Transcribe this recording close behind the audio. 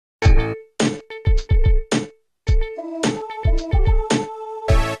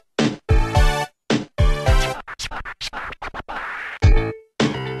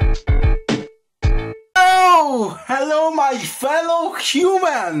my fellow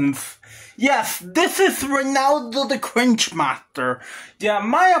humans! Yes, this is Ronaldo the Cringe Master. Yeah,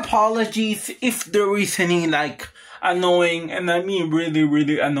 my apologies if there is any, annoying, and I mean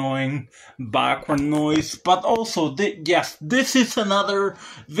really annoying background noise. But also, yes, this is another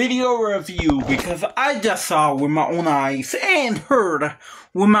video review because I just saw with my own eyes and heard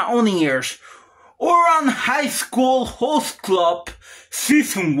with my own ears Ouran High School Host Club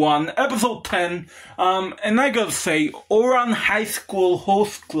Season 1, Episode 10, and I gotta say, Ouran High School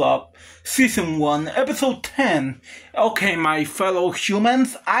Host Club Season 1, Episode 10. Okay, my fellow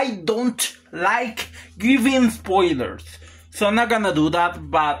humans, I don't like giving spoilers, so I'm not gonna do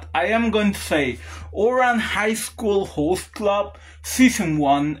that, but I am going to say, Ouran High School Host Club Season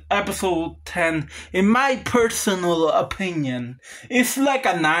 1, Episode 10, in my personal opinion, it's like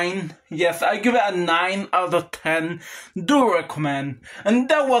a 9. Yes, I give it a 9 out of 10. Do recommend. And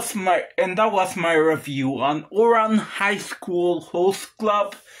that was my review on Ouran High School Host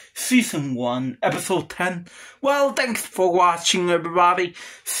Club Season 1, Episode 10. Well, thanks for watching, everybody.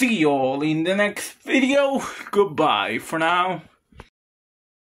 See you all in the next video. Goodbye for now.